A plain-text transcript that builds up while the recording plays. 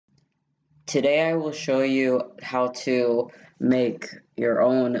Today I will show you how to make your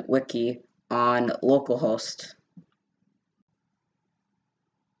own wiki on localhost.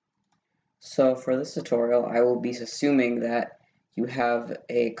 So for this tutorial, I will be assuming that you have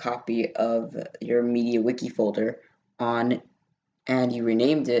a copy of your media wiki folder on and you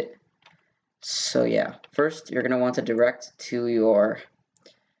renamed it. So yeah, first you're going to want to direct to your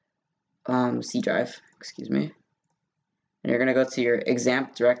C drive, and you're going to go to your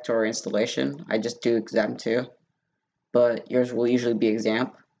xampp directory installation. I just do xampp too, but yours will usually be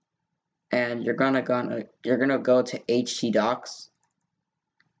xampp. And you're gonna go to htdocs,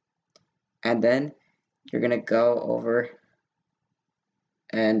 and then you're gonna go over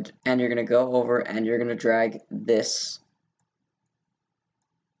and you're gonna drag this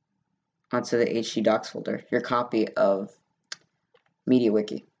onto the htdocs folder, your copy of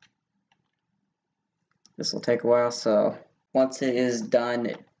MediaWiki. This will take a while, so once it is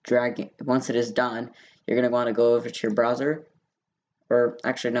done, you're gonna want to go over to your browser, or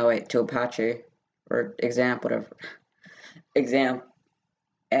actually no, wait, to Apache or xampp, whatever, xampp,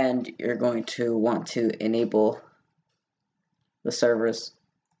 and you're going to want to enable the servers.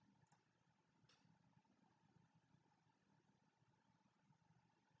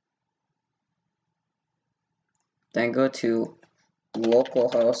 Then go to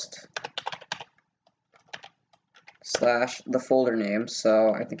localhost / the folder name,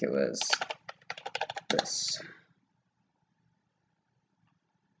 so I think it was this.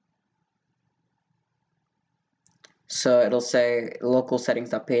 So it'll say local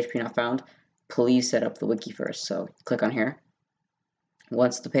settings.php not found. Please set up the wiki first. So click on here.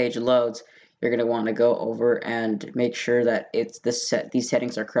 Once the page loads, you're going to want to go over and make sure that these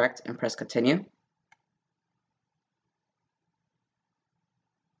settings are correct and press continue.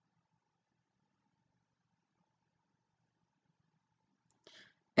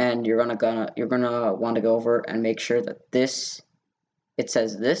 And you're gonna want to go over and make sure that it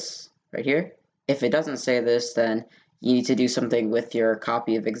says this right here. If it doesn't say this, then you need to do something with your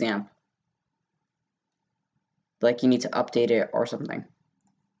copy of xampp. Like you need to update it or something.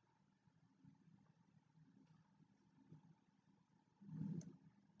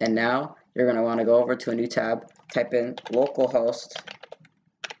 And now you're going to want to go over to a new tab, type in localhost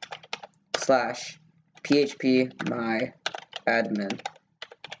 / php my admin.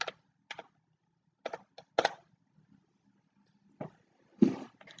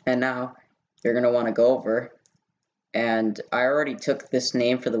 And now you're going to want to go over, and I already took this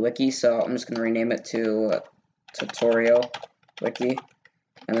name for the wiki, so I'm just going to rename it to tutorial wiki,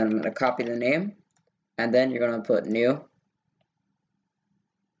 and then I'm going to copy the name, and then you're going to put new,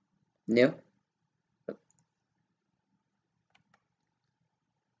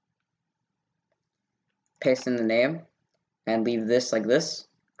 paste in the name, and leave this like this,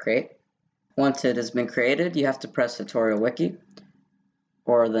 create. Once it has been created, you have to press tutorial wiki,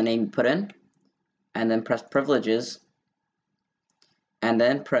 or the name you put in, and then press privileges, and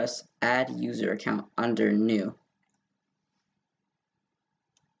then press add user account under new,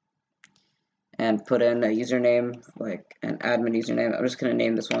 and put in a username, like an admin username. I'm just going to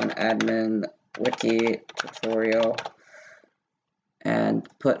name this one admin wiki tutorial, and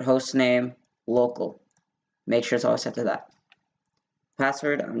put host name local. Make sure it's always set to that.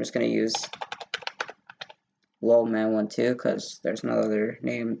 Password, I'm just going to use lolman12 because there's no other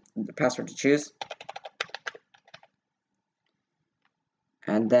password to choose.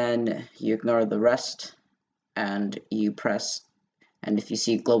 And then you ignore the rest, and you press, and if you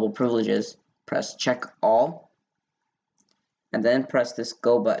see global privileges, press check all, and then press this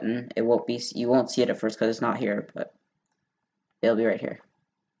go button. You won't see it at first because it's not here, but it'll be right here.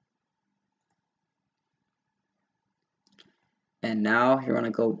 And now you want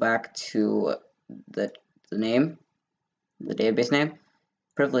to go back to the name, the database name,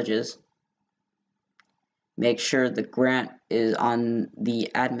 privileges. Make sure the grant is on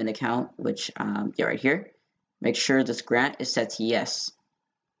the admin account, which right here. Make sure this grant is set to yes.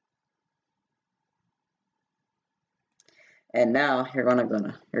 And now you're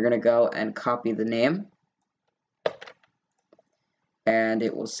gonna go and copy the name, and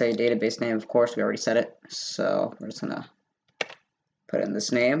it will say database name. Of course, we already set it, so we're just gonna put in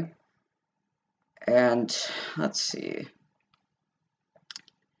this name, and let's see.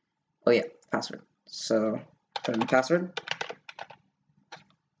 Oh yeah, password. So put in the password.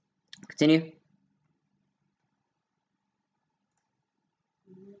 Continue.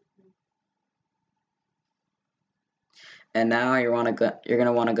 And now you're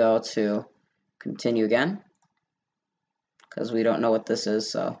gonna want to go to continue again, because we don't know what this is.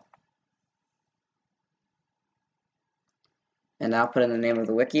 So, And now put in the name of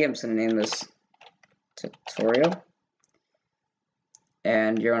the wiki. I'm just going to name this tutorial.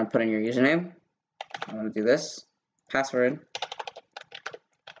 And you're going to put in your username. I'm going to do this. Password.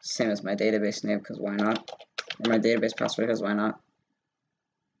 Same as my database name, because why not? Or my database password, because why not?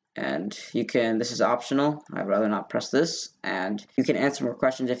 And you can, this is optional. I'd rather not press this. And you can answer more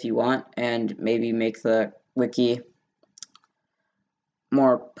questions if you want, and maybe make the wiki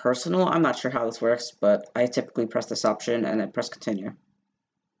more personal. I'm not sure how this works, but I typically press this option and then press continue.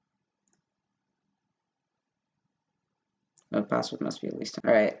 The password must be at least 10.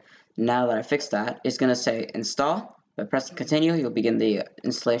 Alright, now that I fixed that, it's going to say install. By pressing continue, you'll begin the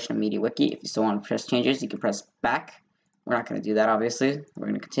installation of MediaWiki. If you still want to press changes, you can press back. We're not going to do that, obviously. We're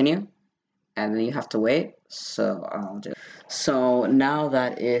going to continue. And then you have to wait. So I'll do. So now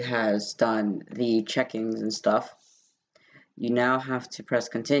that it has done the checkings and stuff, you now have to press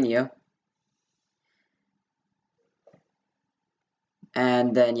continue.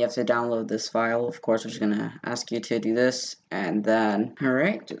 And then you have to download this file. Of course, we're just going to ask you to do this. And then,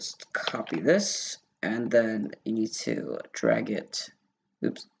 alright, just copy this. And then you need to drag it.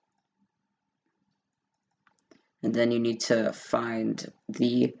 Oops. And then you need to find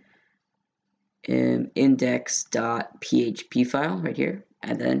the index.php file right here.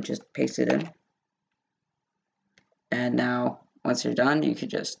 And then just paste it in. And now, once you're done, you can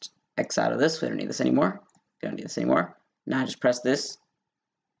just X out of this. We don't need this anymore. We don't need this anymore. Now just press this.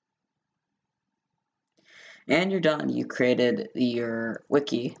 And you're done. You created your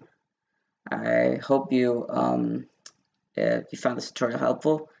wiki. I hope you found this tutorial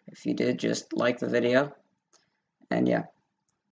helpful. If you did, just like the video. And yeah.